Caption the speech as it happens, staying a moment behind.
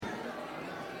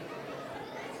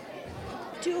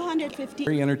250.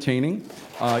 Very entertaining.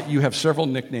 You have several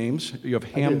nicknames. You have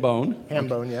Hambone.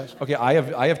 Hambone, yes. Okay,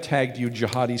 I have tagged you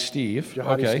Jihadi Steve.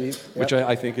 Jihadi okay, Steve, yep. Which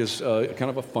I think is kind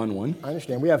of a fun one. I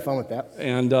understand. We have fun with that.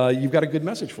 And you've got a good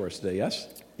message for us today, yes?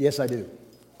 Yes, I do.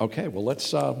 Okay, well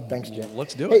let's Thanks, Jay.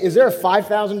 Let's do Hey, it. is there a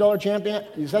 $5,000 champion?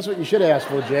 That's what you should ask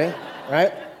for, Jay.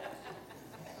 Right?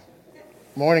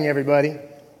 Morning, everybody.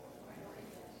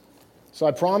 So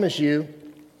I promise you,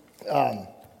 we'll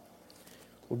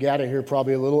get out of here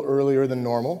probably a little earlier than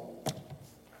normal.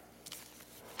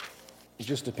 It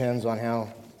just depends on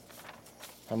how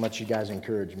much you guys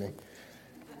encourage me.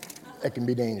 It can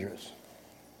be dangerous.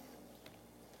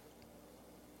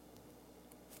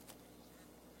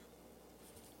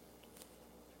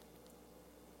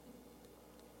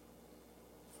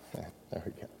 There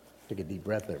we go. Took a deep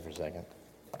breath there for a second.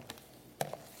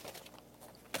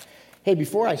 Hey,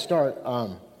 before I start,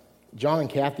 John and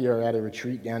Kathy are at a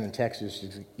retreat down in Texas,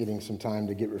 just getting some time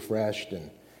to get refreshed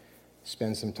and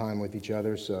spend some time with each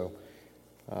other. So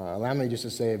allow me just to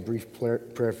say a brief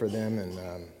prayer for them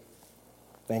and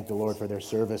thank the Lord for their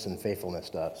service and faithfulness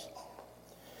to us.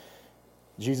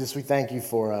 Jesus, we thank you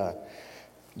for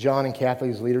John and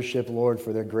Kathy's leadership, Lord,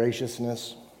 for their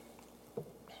graciousness,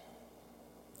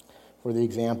 for the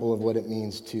example of what it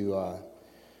means to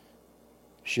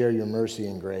share your mercy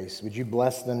and grace. Would you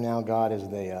bless them now, God, as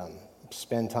they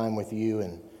spend time with you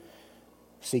and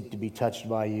seek to be touched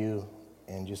by you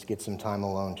and just get some time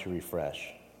alone to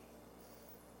refresh.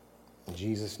 In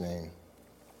Jesus' name,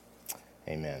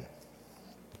 amen.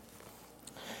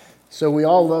 So we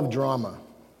all love drama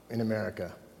in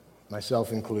America,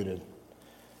 myself included.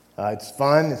 It's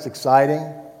fun, it's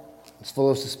exciting, it's full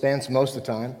of suspense most of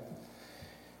the time.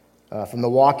 From The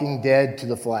Walking Dead to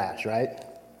The Flash, right?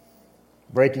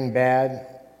 Breaking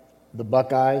Bad, the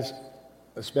Buckeyes,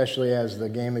 especially as the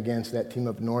game against that team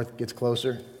up north gets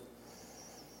closer.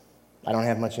 I don't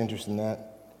have much interest in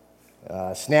that.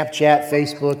 Snapchat,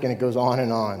 Facebook, and it goes on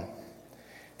and on.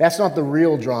 That's not the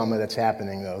real drama that's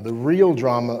happening, though. The real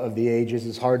drama of the ages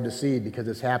is hard to see because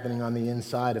it's happening on the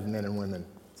inside of men and women.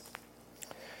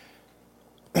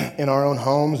 In our own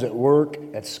homes, at work,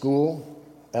 at school,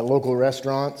 at local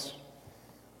restaurants,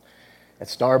 at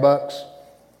Starbucks,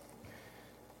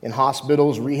 in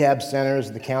hospitals, rehab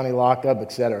centers, the county lockup,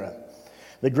 etc.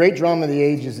 The great drama of the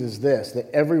ages is this, that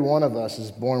every one of us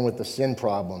is born with a sin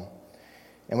problem,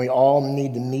 and we all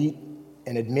need to meet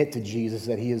and admit to Jesus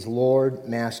that he is Lord,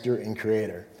 Master, and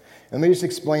Creator. Let me just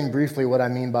explain briefly what I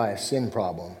mean by a sin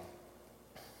problem.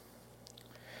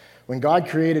 When God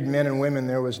created men and women,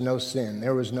 there was no sin.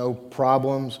 There was no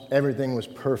problems. Everything was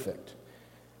perfect.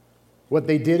 What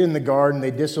they did in the garden,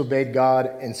 they disobeyed God,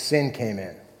 and sin came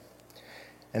in.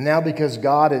 And now because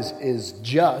God is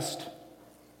just,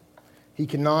 he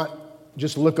cannot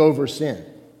just look over sin.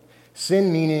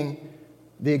 Sin meaning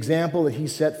the example that he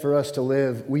set for us to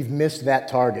live, we've missed that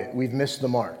target. We've missed the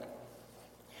mark.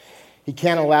 He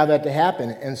can't allow that to happen.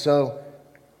 And so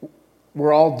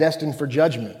we're all destined for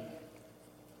judgment.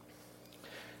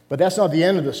 But that's not the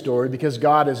end of the story, because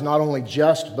God is not only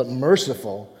just but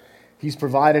merciful. He's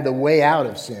provided a way out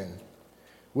of sin,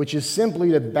 which is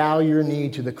simply to bow your knee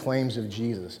to the claims of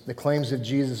Jesus. The claims of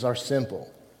Jesus are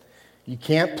simple. You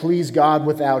can't please God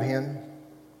without him.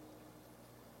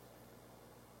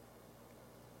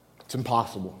 It's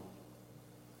impossible.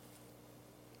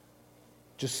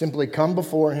 Just simply come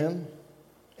before him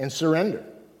and surrender.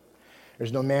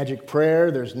 There's no magic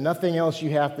prayer. There's nothing else you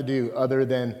have to do other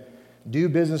than do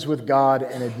business with God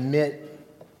and admit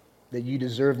that you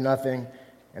deserve nothing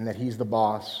and that he's the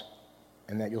boss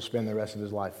and that you'll spend the rest of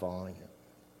his life following him.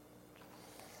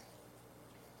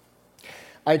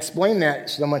 I explain that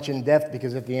so much in depth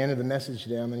because at the end of the message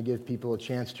today, I'm going to give people a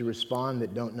chance to respond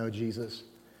that don't know Jesus.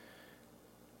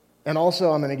 And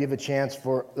also, I'm going to give a chance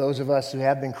for those of us who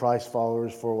have been Christ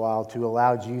followers for a while to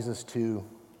allow Jesus to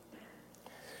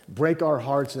break our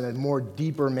hearts in a more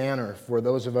deeper manner for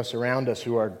those of us around us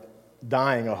who are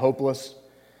dying a hopeless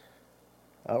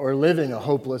or living a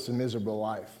hopeless and miserable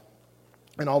life.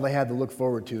 And all they had to look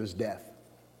forward to is death.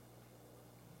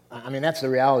 I mean, that's the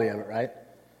reality of it, right?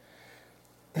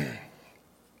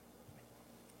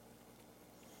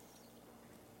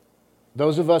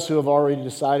 Those of us who have already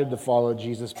decided to follow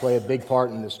Jesus play a big part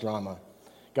in this drama.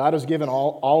 God has given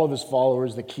all of his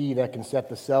followers the key that can set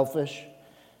the selfish,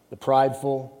 the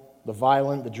prideful, the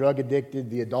violent, the drug addicted,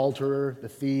 the adulterer, the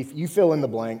thief, you fill in the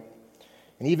blank,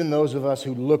 and even those of us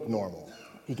who look normal.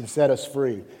 He can set us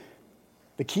free.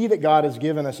 The key that God has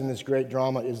given us in this great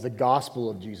drama is the gospel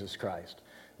of Jesus Christ.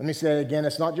 Let me say it again,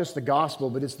 it's not just the gospel,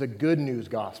 but it's the good news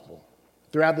gospel.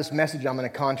 Throughout this message, I'm going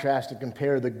to contrast and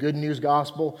compare the good news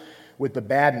gospel with the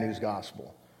bad news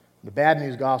gospel. The bad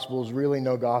news gospel is really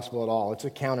no gospel at all. It's a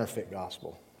counterfeit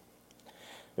gospel.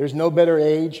 There's no better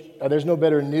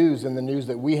news than the news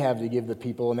that we have to give the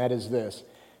people, and that is this: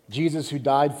 Jesus, who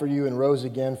died for you and rose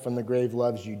again from the grave,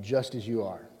 loves you just as you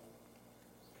are.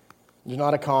 There's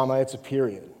not a comma, it's a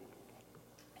period.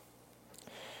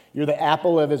 You're the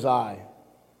apple of his eye,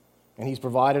 and he's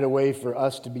provided a way for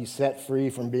us to be set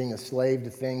free from being a slave to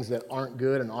things that aren't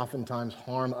good and oftentimes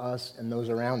harm us and those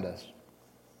around us.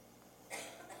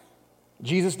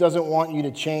 Jesus doesn't want you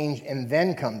to change and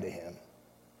then come to him.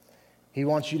 He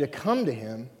wants you to come to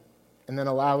him and then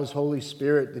allow his Holy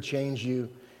Spirit to change you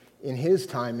in his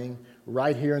timing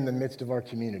right here in the midst of our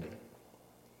community.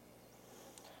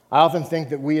 I often think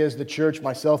that we as the church,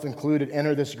 myself included,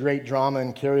 enter this great drama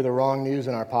and carry the wrong news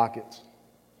in our pockets.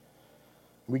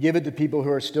 We give it to people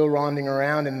who are still ronding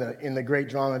around in the great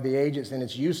drama of the ages, and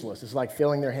it's useless. It's like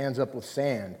filling their hands up with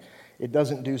sand. It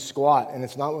doesn't do squat, and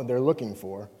it's not what they're looking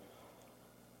for.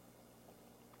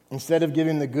 Instead of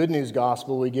giving the good news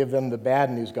gospel, we give them the bad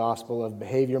news gospel of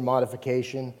behavior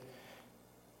modification,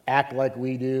 act like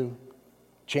we do,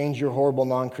 change your horrible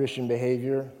non-Christian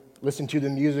behavior, listen to the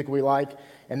music we like,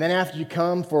 and then after you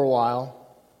come for a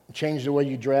while, change the way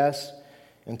you dress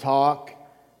and talk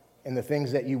and the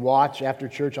things that you watch after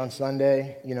church on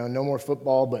Sunday, no more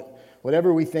football, but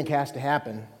whatever we think has to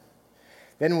happen.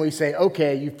 Then we say,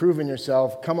 okay, you've proven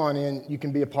yourself, come on in, you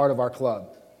can be a part of our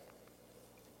club.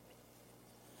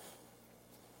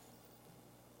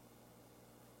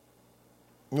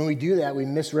 When we do that, we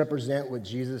misrepresent what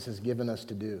Jesus has given us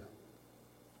to do.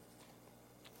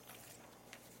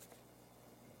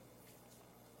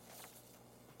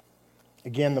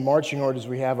 Again, the marching orders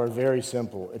we have are very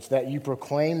simple. It's that you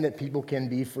proclaim that people can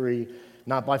be free,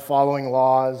 not by following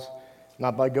laws,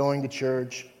 not by going to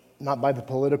church, not by the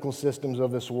political systems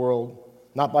of this world,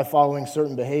 not by following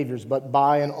certain behaviors, but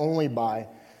by and only by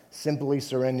simply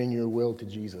surrendering your will to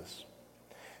Jesus.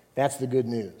 That's the good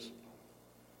news.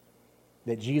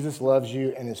 That Jesus loves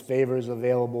you and his favor is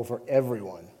available for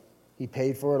everyone. He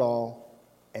paid for it all,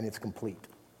 and it's complete.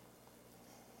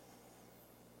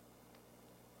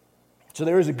 So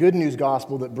there is a good news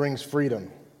gospel that brings freedom,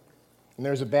 and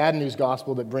there's a bad news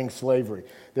gospel that brings slavery.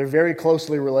 They're very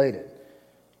closely related.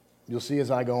 You'll see as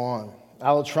I go on.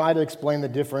 I will try to explain the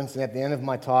difference, and at the end of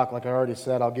my talk, like I already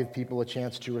said, I'll give people a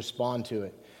chance to respond to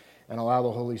it and allow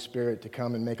the Holy Spirit to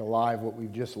come and make alive what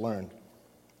we've just learned.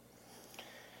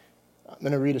 I'm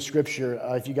going to read a scripture.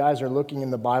 If you guys are looking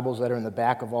in the Bibles that are in the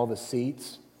back of all the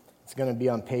seats, it's going to be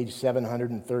on page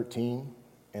 713,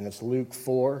 and it's Luke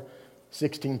 4,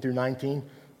 16 through 19.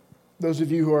 Those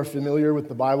of you who are familiar with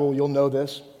the Bible, you'll know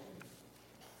this.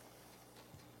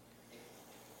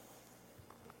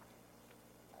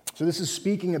 So this is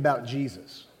speaking about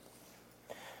Jesus.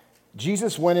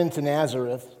 Jesus went into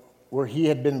Nazareth where he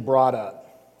had been brought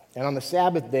up. And on the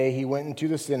Sabbath day, he went into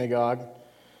the synagogue,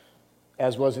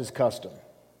 as was his custom.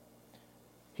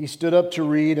 He stood up to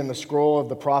read, and the scroll of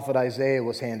the prophet Isaiah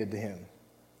was handed to him.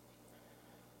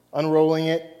 Unrolling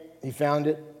it, he found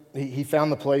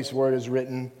the place where it is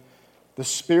written, "The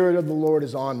Spirit of the Lord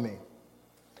is on me,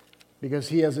 because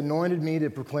he has anointed me to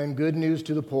proclaim good news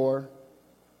to the poor.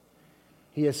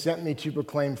 He has sent me to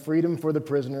proclaim freedom for the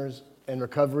prisoners and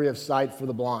recovery of sight for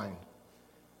the blind,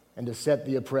 and to set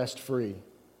the oppressed free,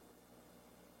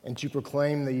 and to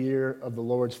proclaim the year of the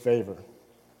Lord's favor."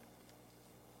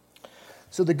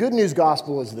 So the good news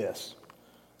gospel is this.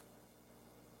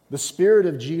 The Spirit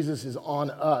of Jesus is on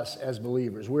us as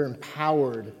believers. We're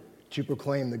empowered to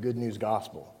proclaim the good news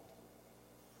gospel.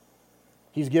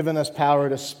 He's given us power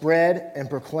to spread and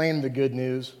proclaim the good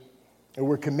news, and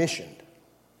we're commissioned.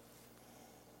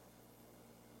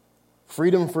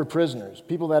 Freedom for prisoners,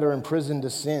 people that are imprisoned to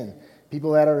sin,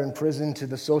 people that are imprisoned to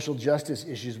the social justice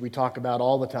issues we talk about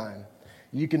all the time.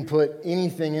 You can put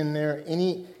anything in there,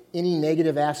 any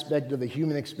negative aspect of the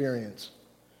human experience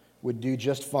would do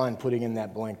just fine putting in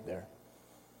that blank there.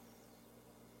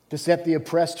 To set the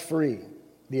oppressed free,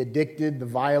 the addicted, the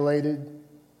violated,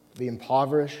 the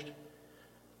impoverished,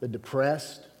 the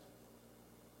depressed,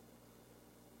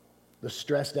 the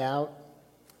stressed out.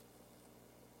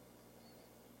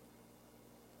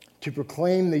 To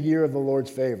proclaim the year of the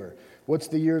Lord's favor. What's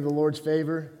the year of the Lord's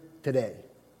favor? Today.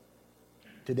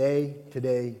 Today,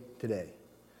 today, today.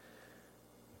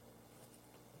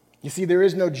 You see, there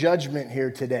is no judgment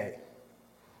here today.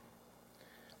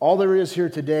 All there is here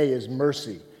today is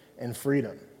mercy and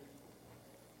freedom.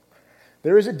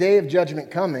 There is a day of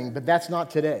judgment coming, but that's not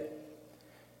today.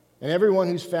 And everyone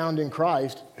who's found in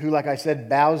Christ, who, like I said,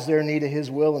 bows their knee to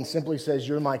his will and simply says,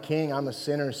 "You're my king, I'm a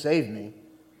sinner, save me,"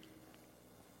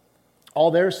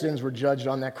 All their sins were judged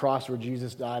on that cross where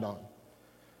Jesus died on.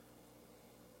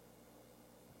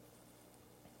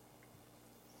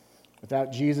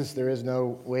 Without Jesus, there is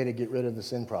no way to get rid of the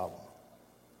sin problem.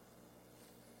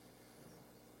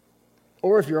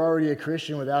 Or if you're already a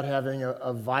Christian without having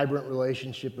a vibrant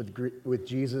relationship with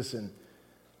Jesus and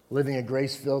living a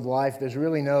grace-filled life, there's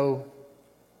really no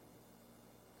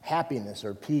happiness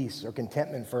or peace or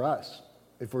contentment for us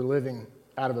if we're living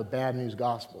out of a bad news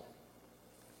gospel.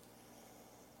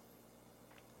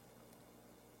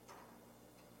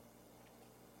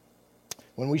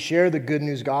 When we share the good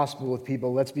news gospel with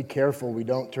people, let's be careful we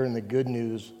don't turn the good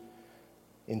news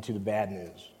into the bad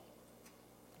news.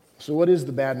 So what is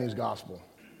the bad news gospel?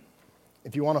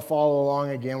 If you want to follow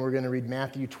along again, we're going to read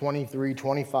Matthew 23,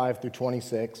 25 through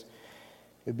 26.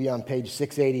 It'll be on page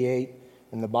 688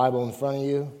 in the Bible in front of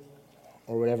you,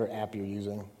 or whatever app you're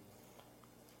using.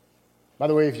 By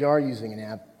the way, if you are using an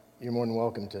app, you're more than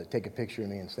welcome to take a picture of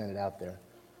me and send it out there.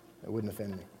 It wouldn't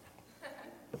offend me.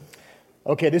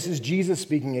 Okay, this is Jesus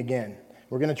speaking again.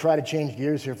 We're going to try to change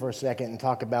gears here for a second and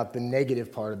talk about the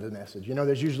negative part of the message. You know,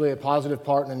 there's usually a positive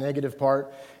part and a negative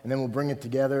part, and then we'll bring it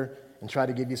together and try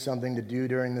to give you something to do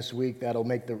during this week that'll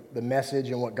make the message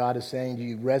and what God is saying to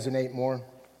you resonate more.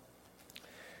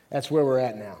 That's where we're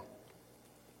at now.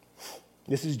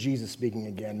 This is Jesus speaking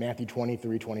again, Matthew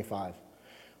 23, 25.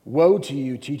 Woe to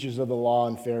you, teachers of the law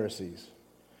and Pharisees.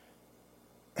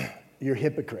 You're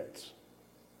hypocrites.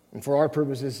 And for our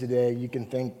purposes today, you can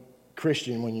think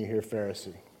Christian when you hear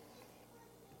Pharisee.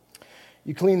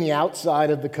 You clean the outside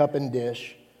of the cup and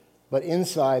dish, but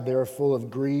inside they are full of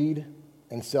greed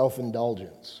and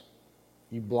self-indulgence.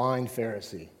 You blind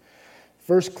Pharisee.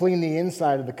 First clean the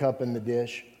inside of the cup and the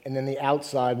dish, and then the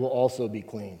outside will also be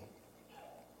clean.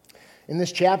 In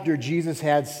this chapter, Jesus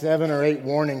had 7 or 8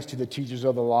 warnings to the teachers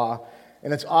of the law,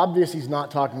 and it's obvious he's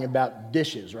not talking about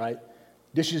dishes, right?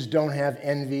 Dishes don't have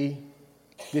envy.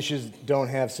 Dishes don't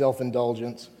have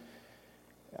self-indulgence.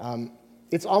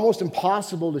 It's almost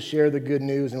impossible to share the good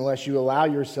news unless you allow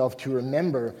yourself to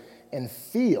remember and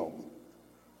feel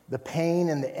the pain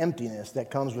and the emptiness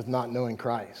that comes with not knowing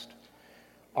Christ.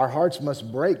 Our hearts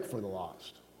must break for the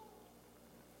lost.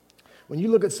 When you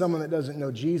look at someone that doesn't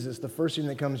know Jesus, the first thing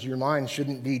that comes to your mind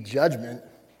shouldn't be judgment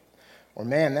or,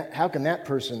 man, how can that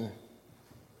person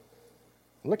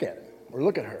look at him or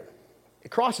look at her?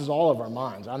 It crosses all of our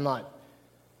minds. I'm not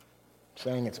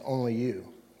saying it's only you,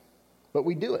 but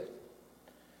we do it.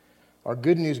 Our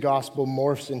good news gospel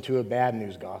morphs into a bad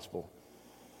news gospel.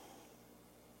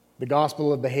 The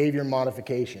gospel of behavior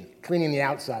modification, cleaning the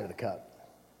outside of the cup.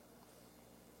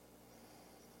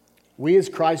 We as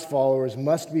Christ followers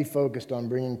must be focused on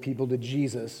bringing people to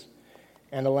Jesus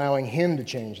and allowing Him to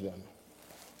change them.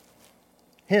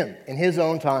 Him, in His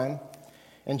own time,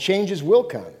 and changes will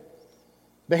come.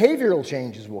 Behavioral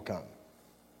changes will come.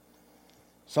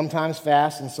 Sometimes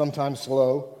fast and sometimes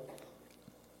slow.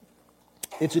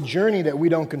 It's a journey that we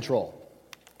don't control.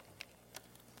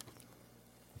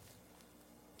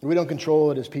 We don't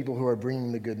control it as people who are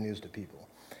bringing the good news to people.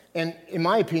 And in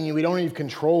my opinion, we don't even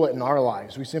control it in our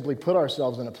lives. We simply put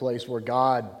ourselves in a place where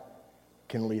God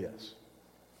can lead us.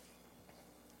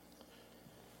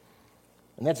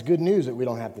 And that's good news that we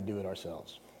don't have to do it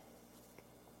ourselves.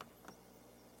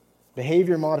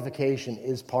 Behavior modification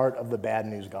is part of the bad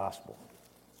news gospel.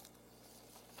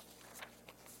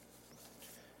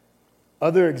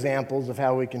 Other examples of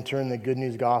how we can turn the good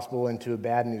news gospel into a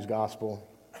bad news gospel.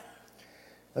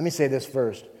 Let me say this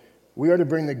first. We are to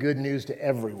bring the good news to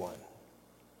everyone.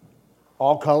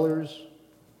 All colors,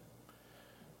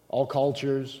 all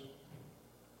cultures,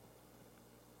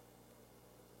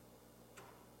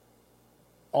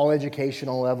 all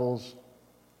educational levels,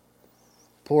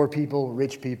 poor people,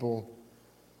 rich people,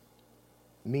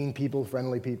 mean people,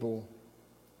 friendly people,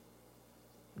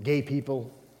 gay people,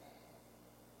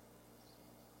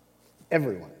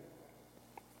 everyone.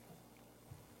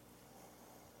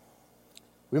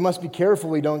 We must be careful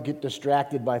we don't get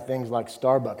distracted by things like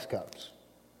Starbucks cups.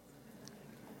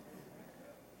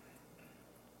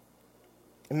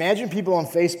 Imagine people on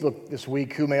Facebook this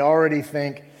week who may already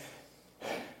think,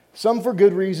 some for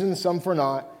good reasons, some for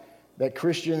not, that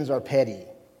Christians are petty,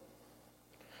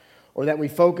 or that we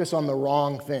focus on the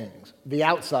wrong things, the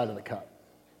outside of the cup.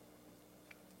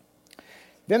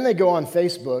 Then they go on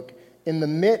Facebook in the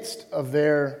midst of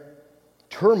their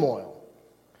turmoil,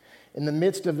 in the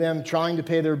midst of them trying to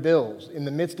pay their bills, in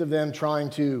the midst of them trying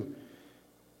to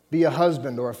be a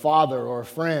husband or a father or a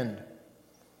friend,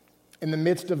 in the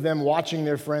midst of them watching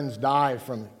their friends die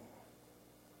from,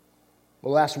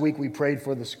 well, last week we prayed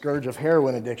for the scourge of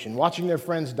heroin addiction, watching their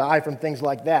friends die from things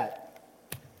like that.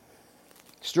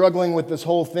 struggling with this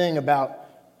whole thing about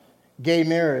gay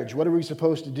marriage. What are we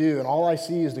supposed to do? And all I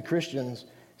see is the Christians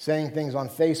saying things on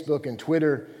Facebook and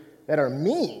Twitter that are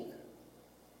mean.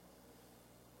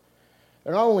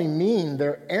 They're not only mean,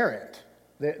 they're errant.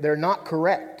 They're not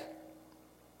correct.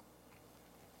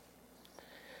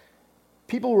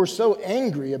 People were so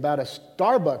angry about a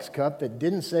Starbucks cup that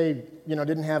didn't say,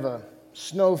 didn't have a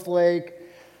snowflake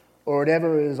or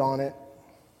whatever is on it.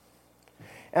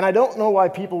 And I don't know why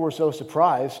people were so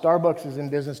surprised. Starbucks is in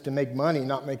business to make money,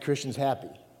 not make Christians happy.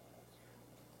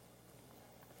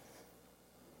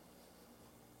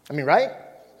 I mean, right?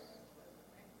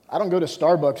 I don't go to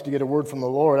Starbucks to get a word from the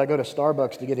Lord. I go to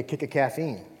Starbucks to get a kick of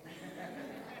caffeine.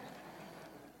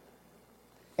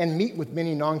 And meet with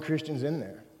many non-Christians in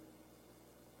there.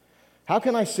 How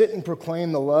can I sit and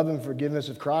proclaim the love and forgiveness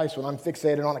of Christ when I'm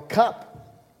fixated on a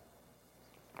cup?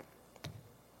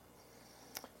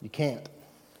 You can't.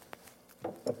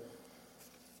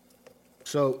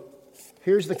 So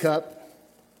here's the cup,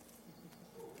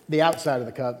 the outside of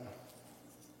the cup.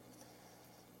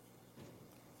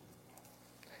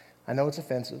 I know it's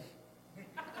offensive.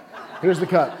 Here's the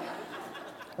cup.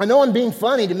 I know I'm being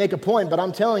funny to make a point, but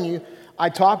I'm telling you, I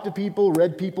talked to people,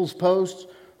 read people's posts,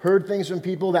 heard things from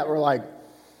people that were like,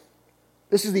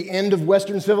 this is the end of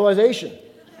Western civilization.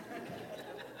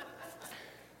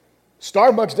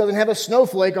 Starbucks doesn't have a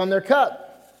snowflake on their cup.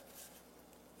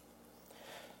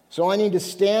 So I need to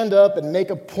stand up and make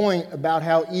a point about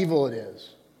how evil it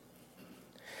is.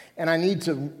 And I need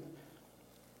to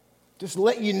just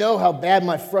let you know how bad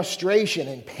my frustration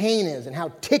and pain is and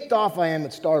how ticked off I am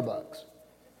at Starbucks.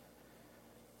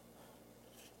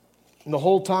 And the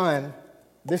whole time,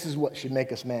 this is what should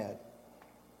make us mad.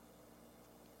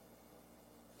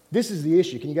 This is the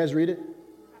issue. Can you guys read it?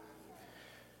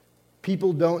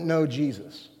 People don't know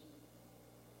Jesus.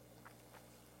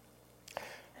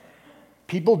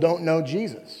 People don't know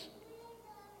Jesus.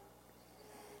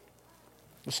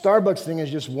 The Starbucks thing is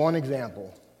just one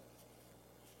example.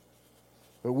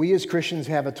 But we as Christians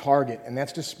have a target, and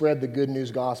that's to spread the good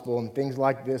news gospel, and things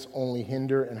like this only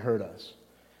hinder and hurt us.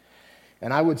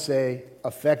 And I would say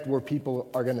affect where people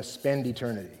are going to spend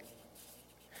eternity.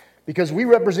 Because we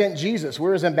represent Jesus.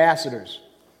 We're his ambassadors.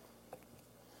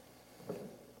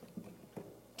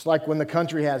 It's like when the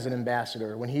country has an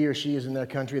ambassador. When he or she is in their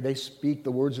country, they speak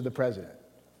the words of the president,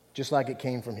 just like it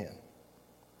came from him.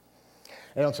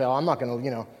 They don't say, I'm not going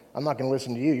to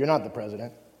listen to you. You're not the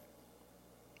president.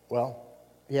 Well,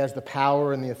 he has the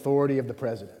power and the authority of the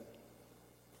president.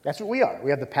 That's what we are.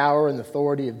 We have the power and the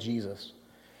authority of Jesus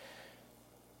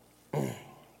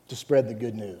to spread the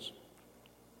good news.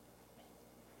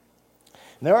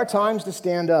 And there are times to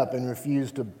stand up and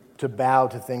refuse to bow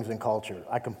to things in culture.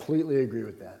 I completely agree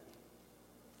with that.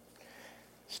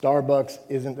 Starbucks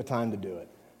isn't the time to do it.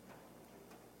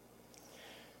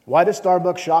 Why does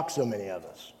Starbucks shock so many of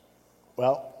us?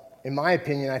 Well, in my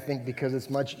opinion, I think because it's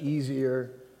much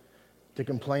easier to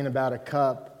complain about a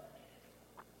cup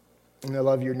and to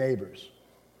love your neighbors.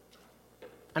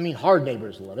 I mean, hard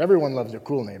neighbors to love. Everyone loves their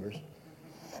cool neighbors.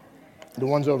 The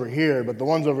ones over here, but the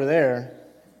ones over there,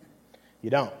 you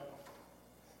don't.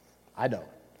 I don't.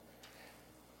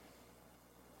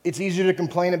 It's easier to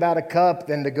complain about a cup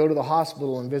than to go to the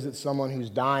hospital and visit someone who's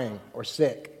dying or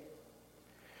sick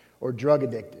or drug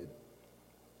addicted.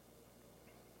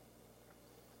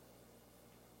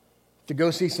 To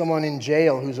go see someone in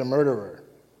jail who's a murderer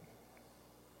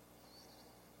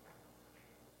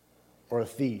or a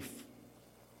thief,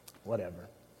 whatever.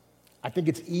 I think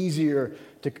it's easier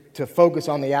to focus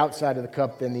on the outside of the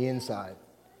cup than the inside.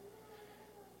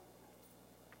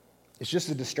 It's just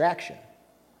a distraction.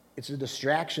 It's a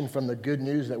distraction from the good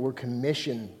news that we're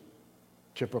commissioned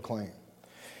to proclaim.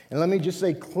 And let me just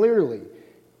say clearly,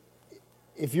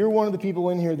 if you're one of the people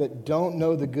in here that don't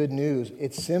know the good news,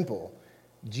 it's simple.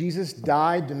 Jesus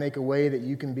died to make a way that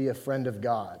you can be a friend of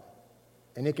God.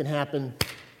 And it can happen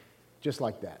just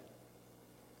like that.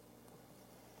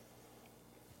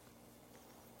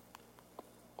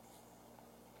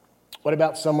 What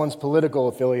about someone's political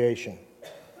affiliation?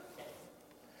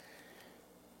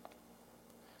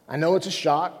 I know it's a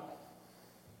shock,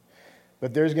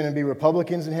 but there's going to be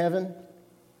Republicans in heaven.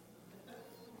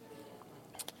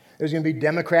 There's going to be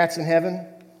Democrats in heaven.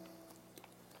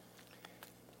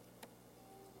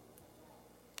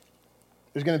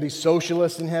 There's going to be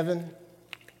socialists in heaven.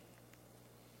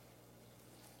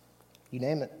 You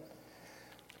name it.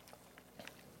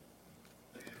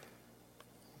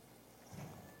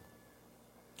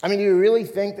 I mean, do you really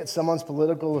think that someone's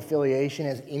political affiliation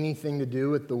has anything to do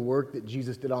with the work that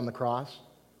Jesus did on the cross?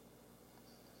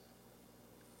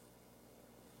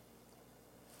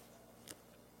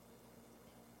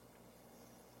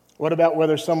 What about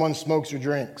whether someone smokes or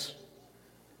drinks?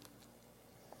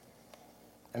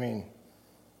 I mean,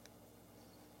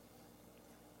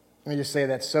 let me just say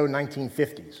that's so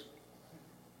 1950s.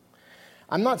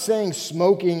 I'm not saying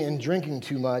smoking and drinking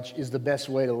too much is the best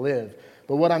way to live,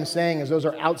 but what I'm saying is those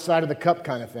are outside of the cup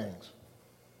kind of things.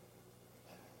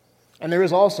 And there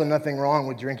is also nothing wrong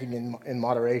with drinking in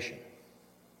moderation.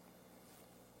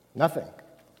 Nothing.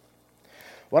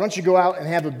 Why don't you go out and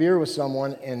have a beer with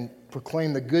someone and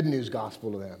proclaim the good news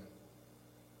gospel to them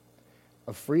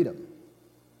of freedom?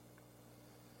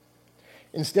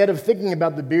 Instead of thinking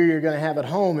about the beer you're going to have at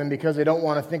home and because they don't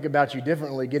want to think about you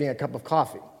differently, getting a cup of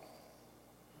coffee.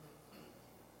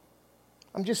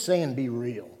 I'm just saying be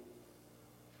real.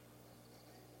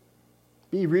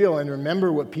 Be real and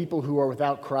remember what people who are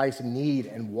without Christ need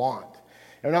and want.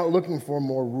 They're not looking for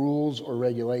more rules or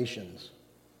regulations.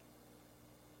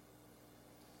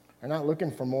 They're not looking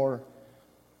for more.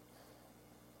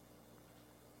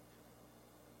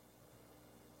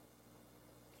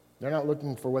 They're not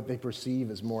looking for what they perceive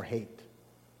as more hate.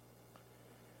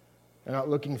 They're not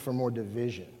looking for more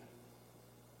division.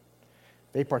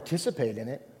 They participate in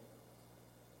it,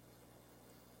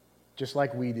 just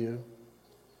like we do,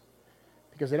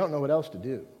 because they don't know what else to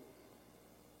do.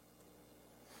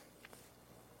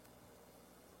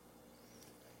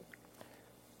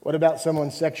 What about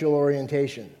someone's sexual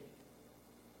orientation?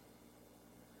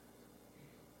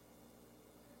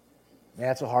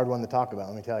 That's a hard one to talk about,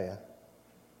 let me tell you.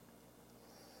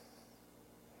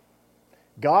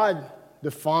 God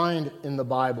defined in the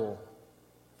Bible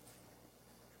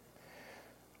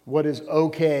what is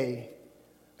okay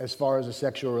as far as a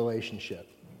sexual relationship.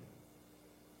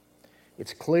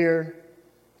 It's clear,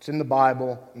 it's in the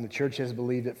Bible, and the church has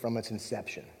believed it from its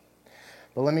inception.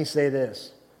 But let me say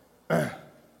this.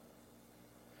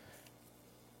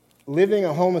 Living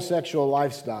a homosexual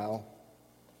lifestyle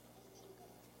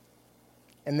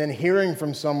and then hearing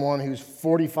from someone who's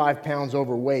 45 pounds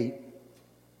overweight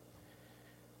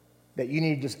that you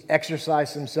need to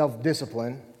exercise some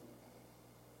self-discipline,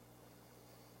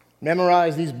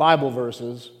 memorize these Bible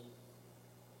verses,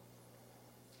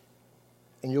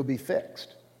 and you'll be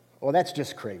fixed. Well, that's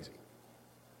just crazy.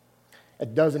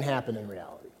 It doesn't happen in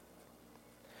reality.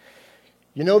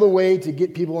 You know the way to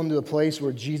get people into a place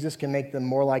where Jesus can make them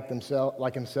more like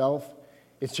himself?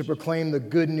 Is to proclaim the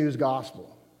good news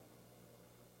gospel.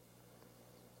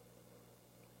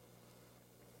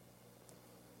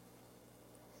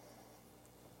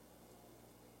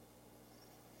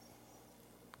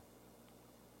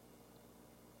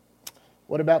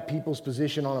 What about people's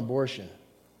position on abortion?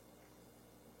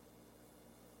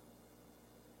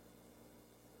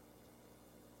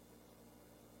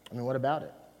 I mean, what about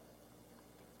it?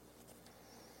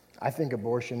 I think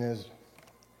abortion is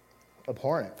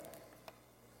abhorrent.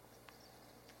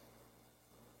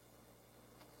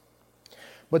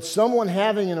 But someone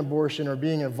having an abortion or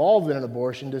being involved in an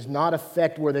abortion does not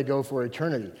affect where they go for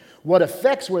eternity. What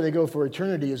affects where they go for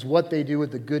eternity is what they do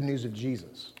with the good news of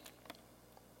Jesus.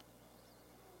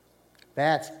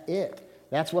 That's it.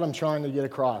 That's what I'm trying to get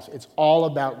across. It's all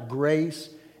about grace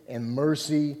and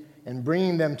mercy and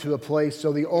bringing them to a place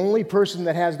so the only person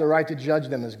that has the right to judge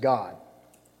them is God.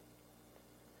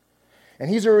 And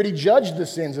he's already judged the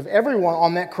sins of everyone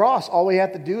on that cross. All we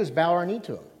have to do is bow our knee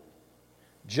to him,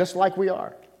 just like we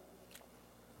are.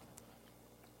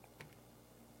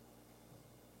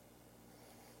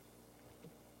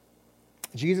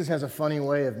 Jesus has a funny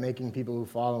way of making people who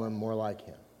follow him more like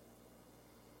him.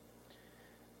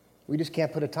 We just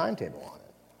can't put a timetable on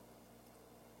it.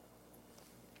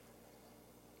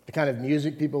 The kind of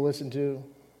music people listen to.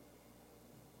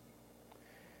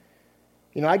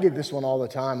 You know, I get this one all the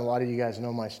time. A lot of you guys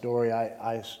know my story.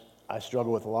 I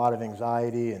struggle with a lot of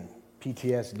anxiety and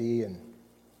PTSD. And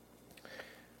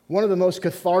one of the most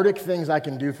cathartic things I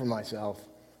can do for myself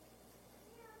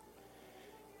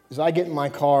is I get in my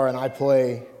car and I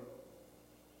play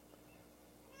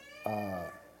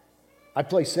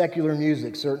secular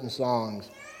music, certain songs,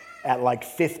 at like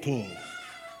 15.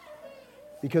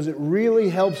 Because it really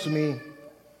helps me.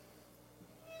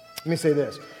 Let me say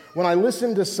this. When I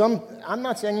listen to I'm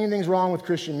not saying anything's wrong with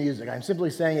Christian music. I'm simply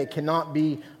saying it cannot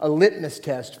be a litmus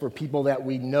test for people that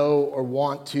we know or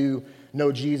want to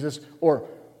know Jesus, or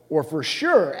for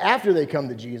sure after they come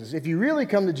to Jesus. If you really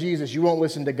come to Jesus, you won't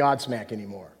listen to Godsmack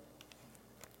anymore.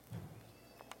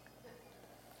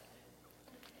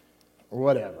 Or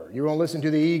whatever. You won't listen to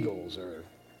the Eagles or,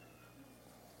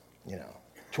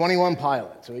 21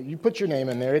 Pilots. So you put your name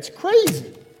in there. It's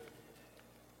crazy.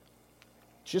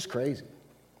 It's just crazy.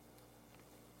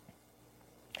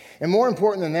 And more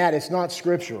important than that, it's not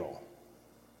scriptural.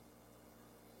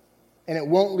 and it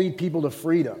won't lead people to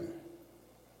freedom.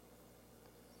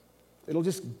 It'll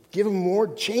just give them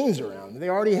more chains around than they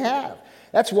already have.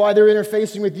 That's why they're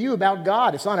interfacing with you about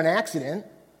God. It's not an accident.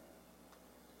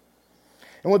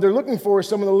 And what they're looking for is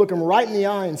someone to look them right in the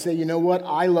eye and say, you know what,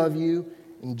 I love you,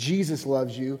 and Jesus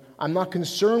loves you. I'm not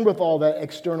concerned with all that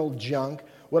external junk.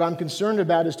 What I'm concerned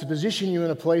about is to position you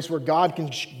in a place where God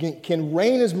can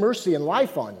rain His mercy and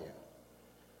life on you.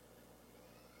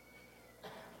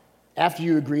 After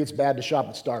you agree it's bad to shop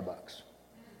at Starbucks.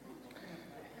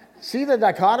 See the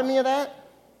dichotomy of that?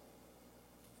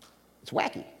 It's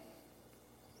wacky.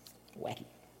 Wacky.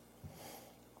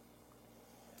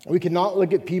 We cannot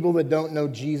look at people that don't know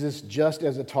Jesus just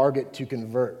as a target to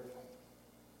convert.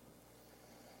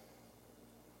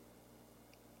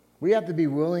 We have to be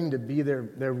willing to be their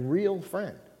real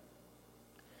friend.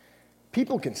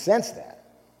 People can sense that.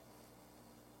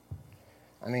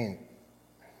 I mean,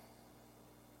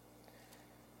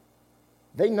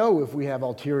 they know if we have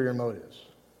ulterior motives,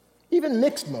 even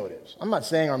mixed motives. I'm not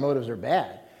saying our motives are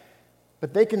bad,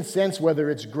 but they can sense whether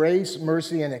it's grace,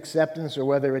 mercy, and acceptance, or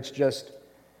whether it's just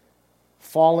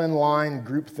fall in line,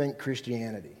 groupthink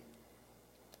Christianity.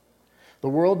 The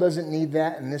world doesn't need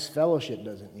that, and this fellowship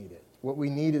doesn't need it. What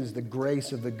we need is the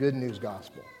grace of the good news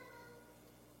gospel.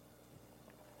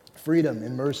 Freedom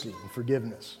and mercy and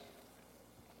forgiveness.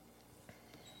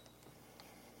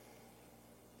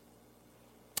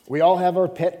 We all have our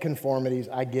pet conformities.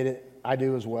 I get it. I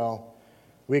do as well.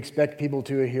 We expect people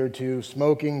to adhere to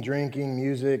smoking, drinking,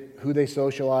 music, who they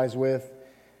socialize with,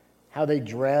 how they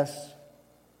dress.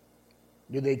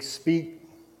 Do they speak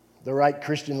the right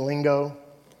Christian lingo?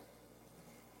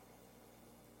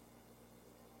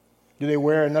 Do they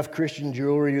wear enough Christian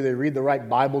jewelry? Do they read the right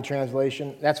Bible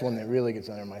translation? That's one that really gets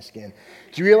under my skin.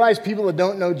 Do you realize people that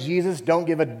don't know Jesus don't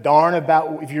give a darn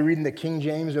about if you're reading the King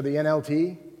James or the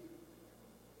NLT?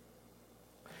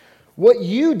 What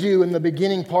you do in the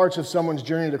beginning parts of someone's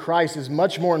journey to Christ is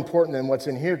much more important than what's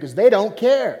in here because they don't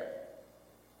care.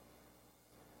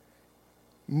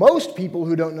 Most people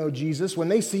who don't know Jesus, when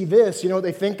they see this, you know what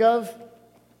they think of?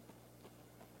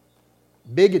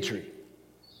 Bigotry,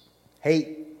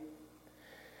 hate.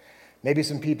 Maybe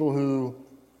some people who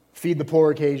feed the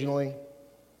poor occasionally,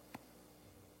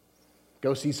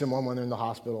 go see someone when they're in the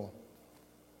hospital,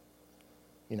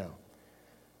 you know.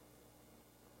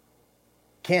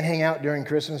 Can't hang out during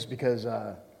Christmas because,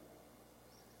 for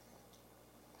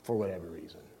whatever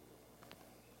reason.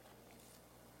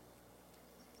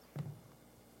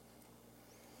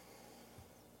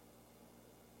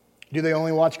 Do they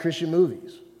only watch Christian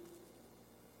movies?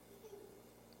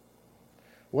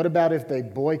 What about if they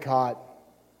boycott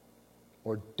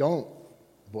or don't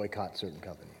boycott certain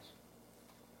companies?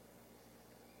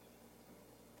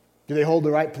 Do they hold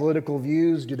the right political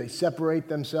views? Do they separate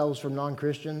themselves from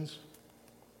non-Christians?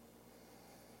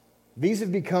 These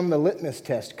have become the litmus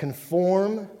test.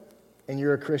 Conform and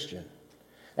you're a Christian.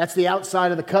 That's the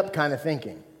outside of the cup kind of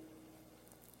thinking.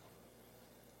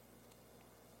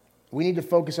 We need to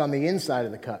focus on the inside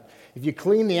of the cup. If you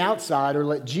clean the outside or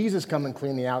let Jesus come and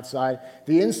clean the outside,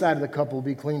 the inside of the cup will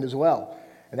be cleaned as well.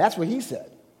 And that's what he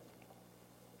said.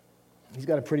 He's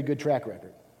got a pretty good track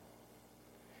record.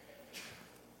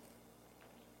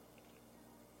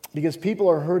 Because people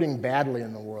are hurting badly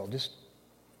in the world. Just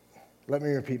let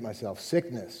me repeat myself.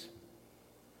 Sickness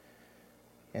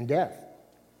and death.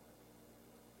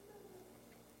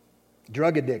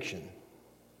 Drug addiction.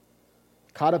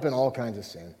 Caught up in all kinds of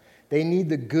sin. They need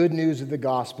the good news of the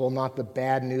gospel, not the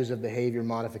bad news of behavior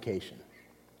modification.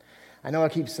 I know I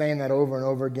keep saying that over and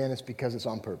over again. It's because it's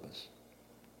on purpose.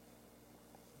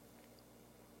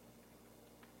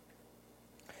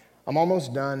 I'm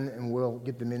almost done, and we'll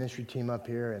get the ministry team up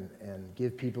here and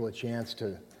give people a chance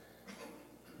to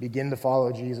begin to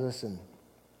follow Jesus. And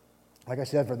like I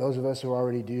said, for those of us who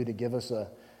already do, to give us a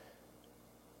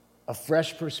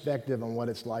fresh perspective on what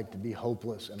it's like to be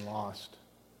hopeless and lost.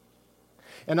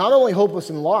 And not only hopeless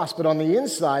and lost, but on the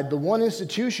inside, the one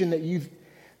institution that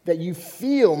you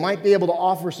feel might be able to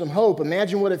offer some hope.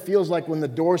 Imagine what it feels like when the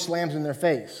door slams in their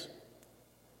face.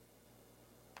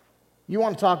 You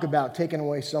want to talk about taking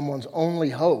away someone's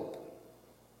only hope.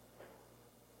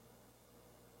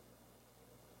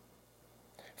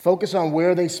 Focus on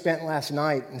where they spent last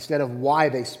night instead of why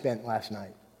they spent last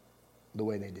night the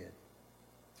way they did.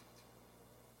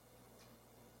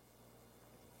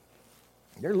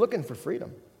 They're looking for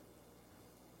freedom.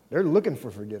 They're looking for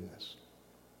forgiveness.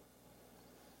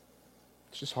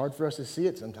 It's just hard for us to see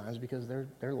it sometimes because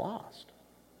they're lost.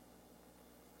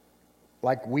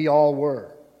 Like we all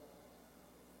were.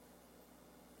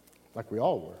 Like we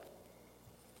all were.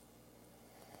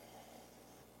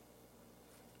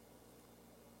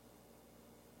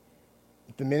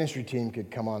 If the ministry team could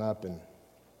come on up and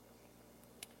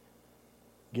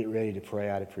get ready to pray,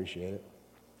 I'd appreciate it.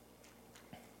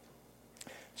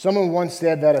 Someone once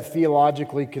said that a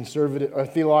theologically conservative or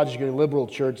theologically liberal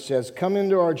church says, come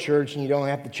into our church and you don't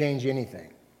have to change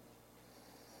anything.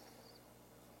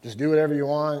 Just do whatever you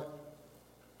want.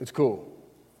 It's cool.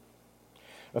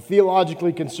 A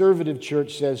theologically conservative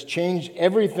church says, change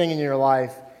everything in your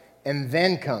life and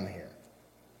then come here.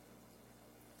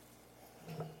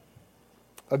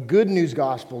 A good news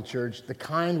gospel church, the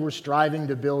kind we're striving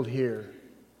to build here,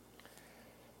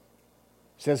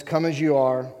 says, come as you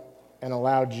are and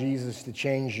allow Jesus to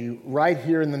change you right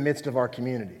here in the midst of our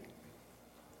community.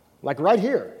 Like right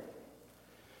here.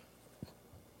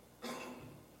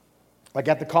 Like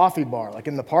at the coffee bar, like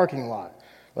in the parking lot,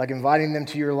 like inviting them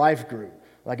to your life group,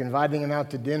 like inviting them out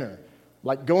to dinner,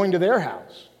 like going to their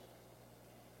house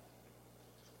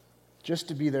just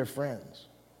to be their friends.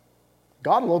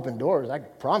 God will open doors, I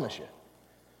promise you.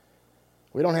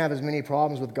 We don't have as many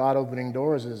problems with God opening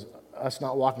doors as us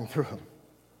not walking through them.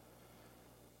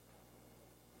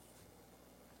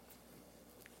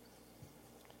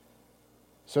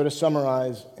 So to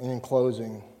summarize and in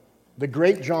closing, the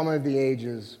great drama of the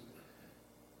ages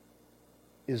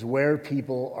is where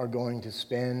people are going to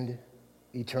spend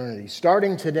eternity.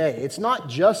 Starting today, it's not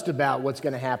just about what's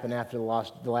going to happen after the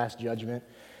last judgment.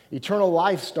 Eternal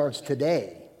life starts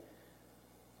today.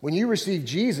 When you receive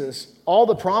Jesus, all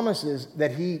the promises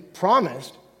that he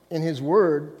promised in his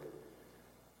word,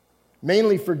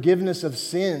 mainly forgiveness of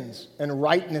sins and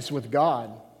rightness with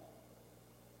God,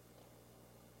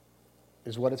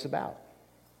 is what it's about.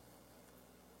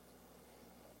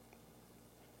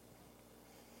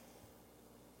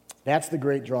 That's the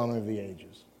great drama of the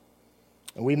ages.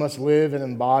 And we must live and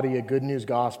embody a good news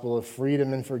gospel of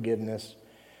freedom and forgiveness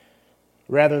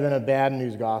rather than a bad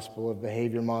news gospel of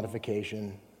behavior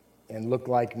modification and look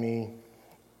like me,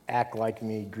 act like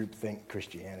me, groupthink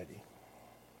Christianity.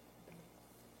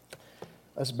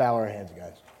 Let's bow our heads,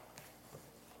 guys.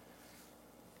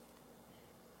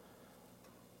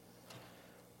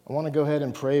 I want to go ahead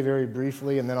and pray very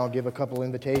briefly, and then I'll give a couple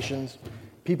invitations.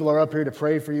 People are up here to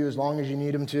pray for you as long as you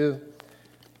need them to.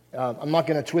 I'm not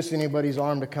going to twist anybody's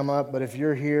arm to come up, but if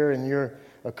you're here and you're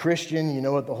a Christian, you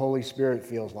know what the Holy Spirit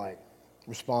feels like.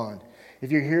 Respond. If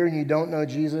you're here and you don't know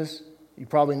Jesus, you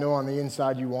probably know on the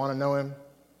inside you want to know him.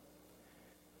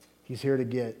 He's here to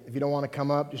get. If you don't want to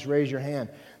come up, just raise your hand.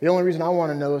 The only reason I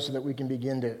want to know is so that we can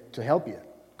begin to help you.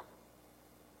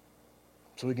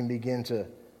 So we can begin to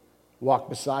walk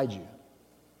beside you.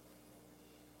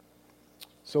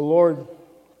 So, Lord,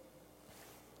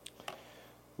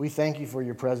 we thank you for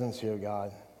your presence here,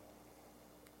 God.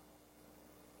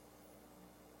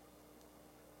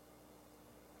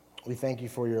 We thank you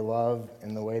for your love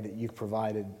and the way that you've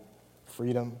provided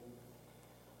freedom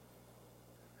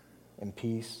and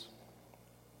peace.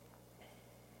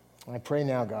 I pray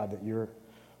now, God, that your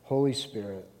Holy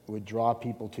Spirit would draw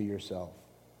people to yourself.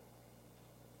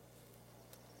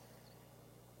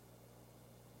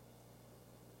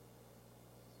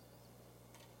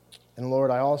 And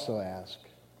Lord, I also ask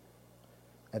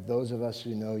that those of us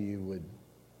who know you would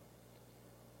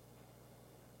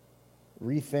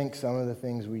rethink some of the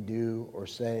things we do or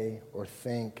say or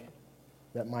think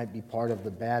that might be part of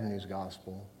the bad news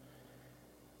gospel,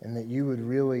 and that you would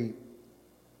really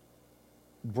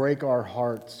break our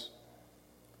hearts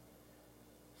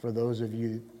break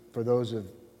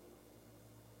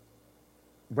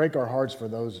our hearts for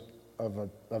those of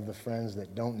the friends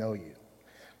that don't know you.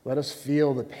 Let us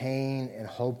feel the pain and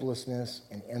hopelessness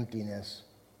and emptiness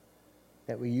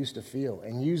that we used to feel,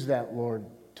 and use that, Lord,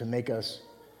 to make us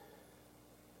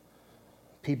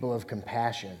people of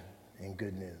compassion and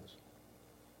good news.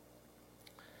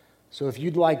 So if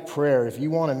you'd like prayer, if you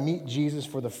want to meet Jesus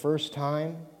for the first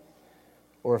time,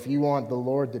 or if you want the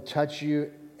Lord to touch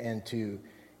you and to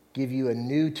give you a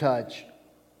new touch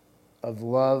of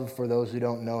love for those who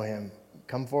don't know him,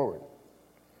 come forward.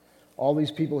 All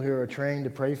these people here are trained to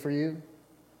pray for you,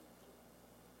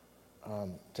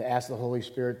 to ask the Holy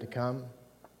Spirit to come.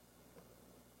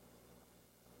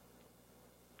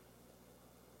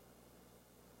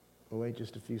 We'll wait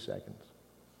just a few seconds.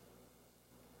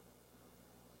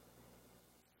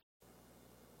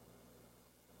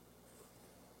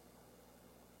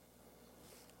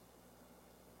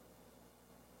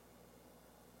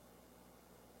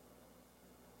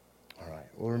 All right.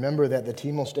 Well, remember that the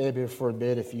team will stay up here for a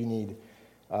bit. If you need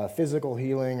physical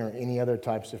healing or any other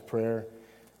types of prayer,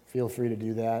 feel free to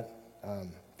do that.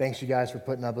 Thanks, you guys, for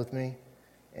putting up with me.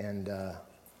 And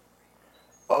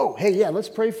oh, hey, yeah, let's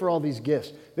pray for all these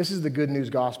gifts. This is the good news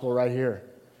gospel right here.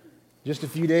 Just a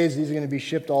few days, these are going to be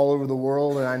shipped all over the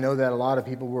world, and I know that a lot of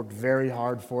people worked very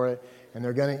hard for it, and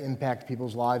they're going to impact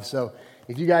people's lives. So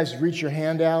if you guys reach your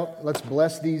hand out, let's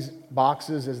bless these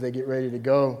boxes as they get ready to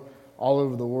go all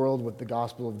over the world with the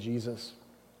gospel of Jesus.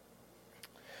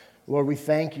 Lord, we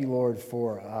thank you, Lord,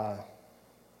 for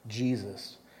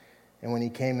Jesus and when he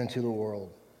came into the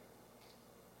world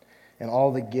and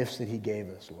all the gifts that he gave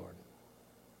us, Lord.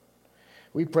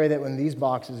 We pray that when these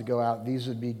boxes go out, these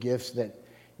would be gifts that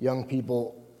young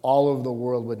people all over the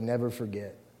world would never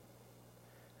forget.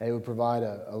 They would provide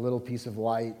a little piece of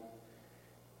light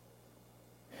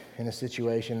in a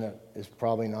situation that is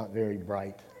probably not very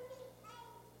bright.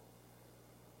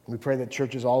 We pray that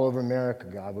churches all over America,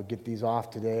 God, would get these off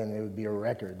today and they would be a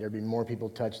record. There'd be more people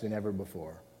touched than ever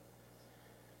before.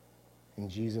 In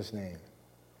Jesus' name,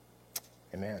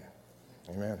 amen.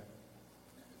 Amen.